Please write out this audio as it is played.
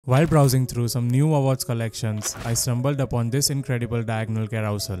While browsing through some new awards collections, I stumbled upon this incredible diagonal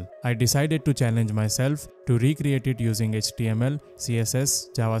carousel. I decided to challenge myself to recreate it using HTML,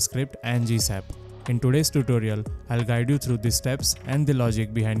 CSS, JavaScript, and GSAP. In today's tutorial, I'll guide you through the steps and the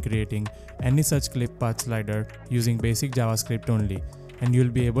logic behind creating any such clip path slider using basic JavaScript only, and you'll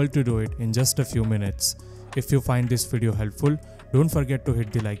be able to do it in just a few minutes. If you find this video helpful, don't forget to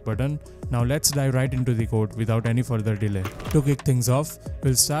hit the like button. Now let's dive right into the code without any further delay. To kick things off,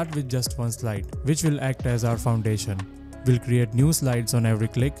 we'll start with just one slide, which will act as our foundation. We'll create new slides on every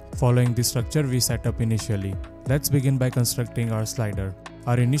click, following the structure we set up initially. Let's begin by constructing our slider.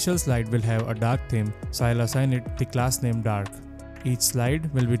 Our initial slide will have a dark theme, so I'll assign it the class name dark. Each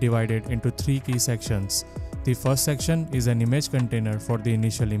slide will be divided into 3 key sections. The first section is an image container for the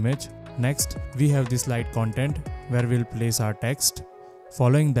initial image. Next, we have the slide content where we'll place our text.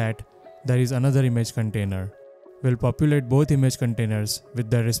 Following that, there is another image container. We'll populate both image containers with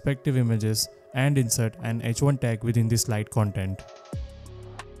their respective images and insert an h1 tag within the slide content.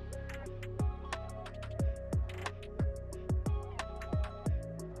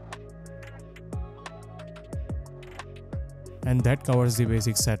 And that covers the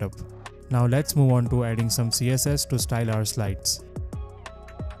basic setup. Now let's move on to adding some CSS to style our slides.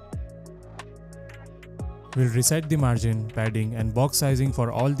 We'll reset the margin, padding, and box sizing for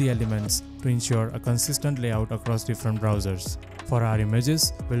all the elements to ensure a consistent layout across different browsers. For our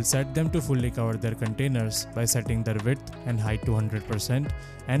images, we'll set them to fully cover their containers by setting their width and height to 100%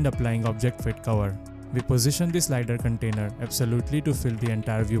 and applying object fit cover. We position the slider container absolutely to fill the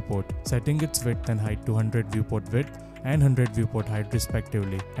entire viewport, setting its width and height to 100 viewport width and 100 viewport height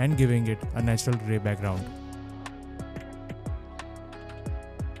respectively, and giving it a natural gray background.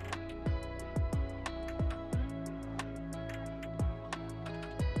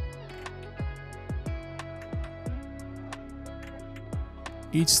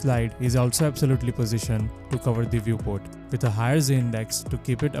 Each slide is also absolutely positioned to cover the viewport, with a higher Z index to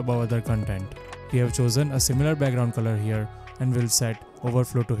keep it above other content. We have chosen a similar background color here and will set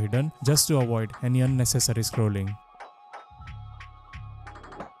overflow to hidden just to avoid any unnecessary scrolling.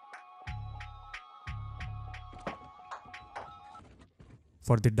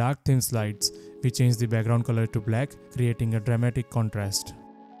 For the dark theme slides, we change the background color to black, creating a dramatic contrast.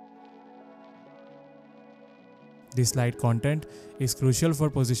 The slide content is crucial for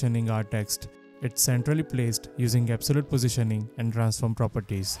positioning our text. It's centrally placed using absolute positioning and transform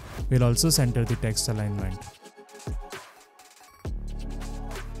properties. We'll also center the text alignment.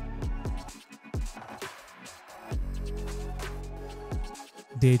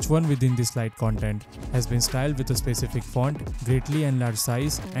 The h1 within the slide content has been styled with a specific font, greatly enlarged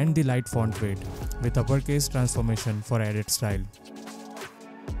size, and the light font weight, with uppercase transformation for added style.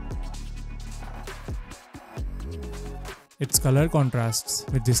 Its color contrasts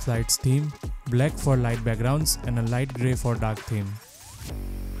with the slide's theme, black for light backgrounds and a light gray for dark theme.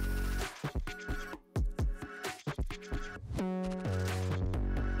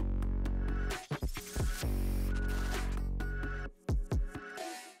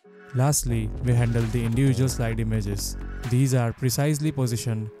 Lastly, we handle the individual slide images. These are precisely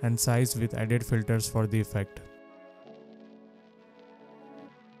positioned and sized with added filters for the effect.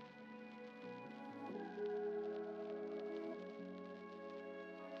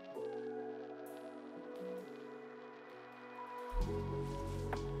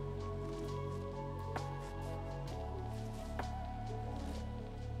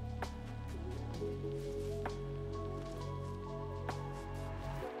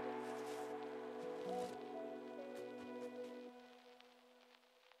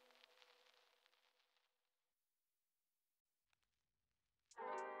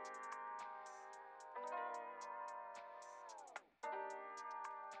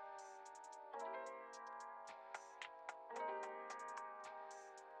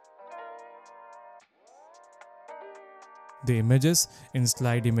 The images in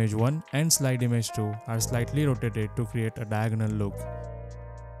slide image 1 and slide image 2 are slightly rotated to create a diagonal look.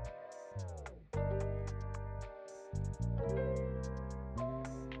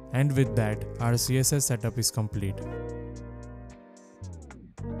 And with that, our CSS setup is complete.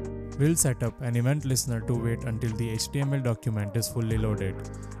 We'll set up an event listener to wait until the HTML document is fully loaded.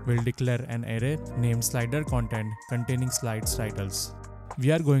 We'll declare an array named slider content containing slides titles. We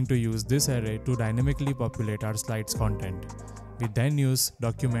are going to use this array to dynamically populate our slides content. We then use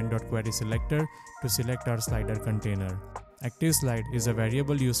document.querySelector to select our slider container. ActiveSlide is a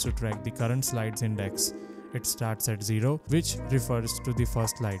variable used to track the current slide's index. It starts at 0, which refers to the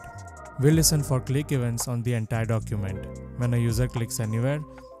first slide. We listen for click events on the entire document. When a user clicks anywhere,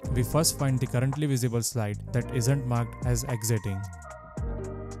 we first find the currently visible slide that isn't marked as exiting.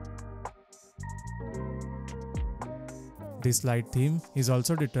 The slide theme is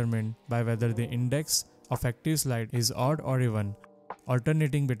also determined by whether the index of active slide is odd or even,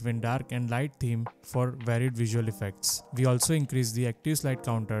 alternating between dark and light theme for varied visual effects. We also increase the active slide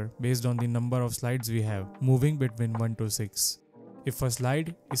counter based on the number of slides we have, moving between 1 to 6. If a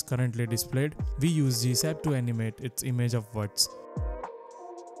slide is currently displayed, we use GSAP to animate its image upwards,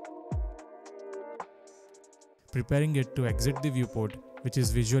 preparing it to exit the viewport, which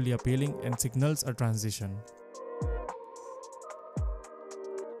is visually appealing and signals a transition.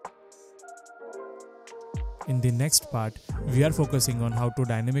 In the next part, we are focusing on how to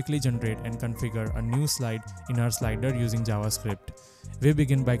dynamically generate and configure a new slide in our slider using JavaScript. We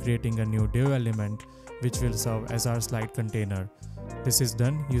begin by creating a new div element which will serve as our slide container. This is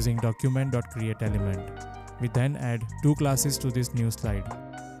done using document.createElement. We then add two classes to this new slide.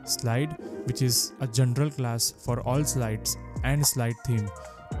 Slide, which is a general class for all slides, and slide theme,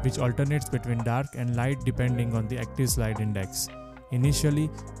 which alternates between dark and light depending on the active slide index. Initially,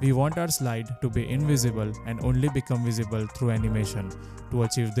 we want our slide to be invisible and only become visible through animation. To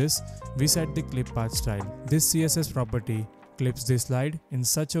achieve this, we set the clip path style. This CSS property clips the slide in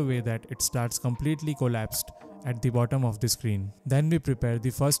such a way that it starts completely collapsed at the bottom of the screen. Then we prepare the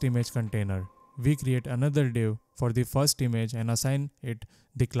first image container. We create another div for the first image and assign it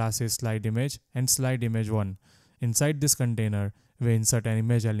the classes slide and slide_image1. Inside this container, we insert an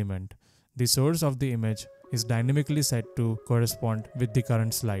image element. The source of the image is dynamically set to correspond with the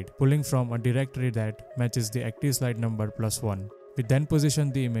current slide, pulling from a directory that matches the active slide number +1. We then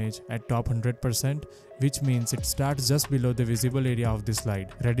position the image at top 100%, which means it starts just below the visible area of the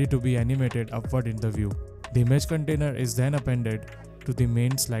slide, ready to be animated upward in the view. The image container is then appended to the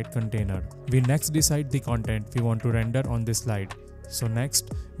main slide container. We next decide the content we want to render on this slide. So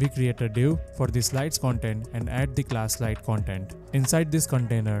next, we create a div for the slide's content and add the class slide content. Inside this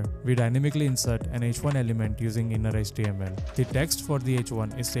container, we dynamically insert an h1 element using inner HTML. The text for the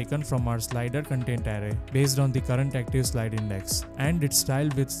h1 is taken from our slider content array based on the current active slide index, and it's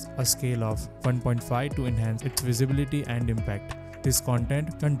styled with a scale of 1.5 to enhance its visibility and impact. This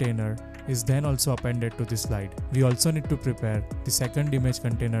content container is then also appended to the slide. We also need to prepare the second image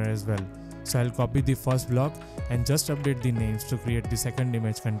container as well. So I'll copy the first block and just update the names to create the second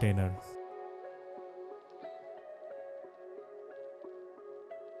image container.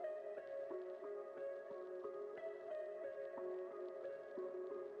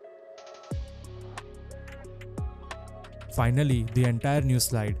 Finally, the entire new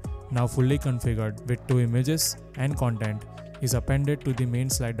slide, now fully configured with two images and content, is appended to the main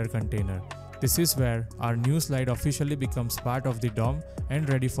slider container. This is where our new slide officially becomes part of the DOM and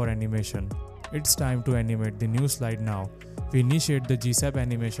ready for animation. It's time to animate the new slide now. We initiate the GSAP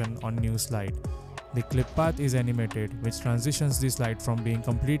animation on new slide. The clip path is animated, which transitions the slide from being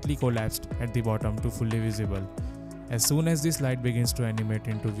completely collapsed at the bottom to fully visible. As soon as the slide begins to animate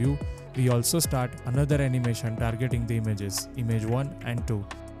into view, we also start another animation targeting the images, image 1 and 2.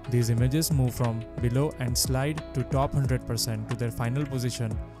 These images move from below and slide to top 100% to their final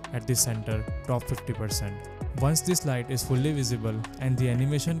position at the center, top 50%. Once the slide is fully visible and the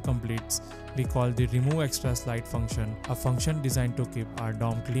animation completes, we call the remove extra slide function, a function designed to keep our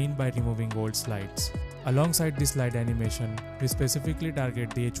DOM clean by removing old slides. Alongside the slide animation, we specifically target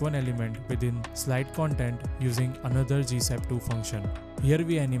the h1 element within slide content using another GSAP2 function. Here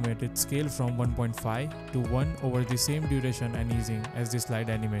we animate its scale from 1.5 to 1 over the same duration and easing as the slide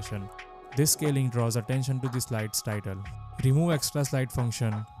animation. This scaling draws attention to the slide's title. Remove extra slide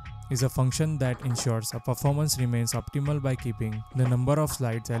function is a function that ensures a performance remains optimal by keeping the number of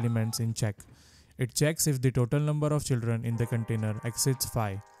slides elements in check. It checks if the total number of children in the container exceeds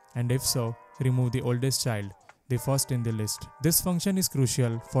 5, and if so, remove the oldest child, the first in the list. This function is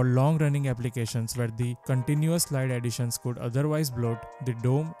crucial for long-running applications where the continuous slide additions could otherwise bloat the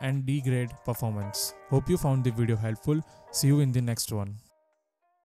DOM and degrade performance. Hope you found the video helpful. See you in the next one.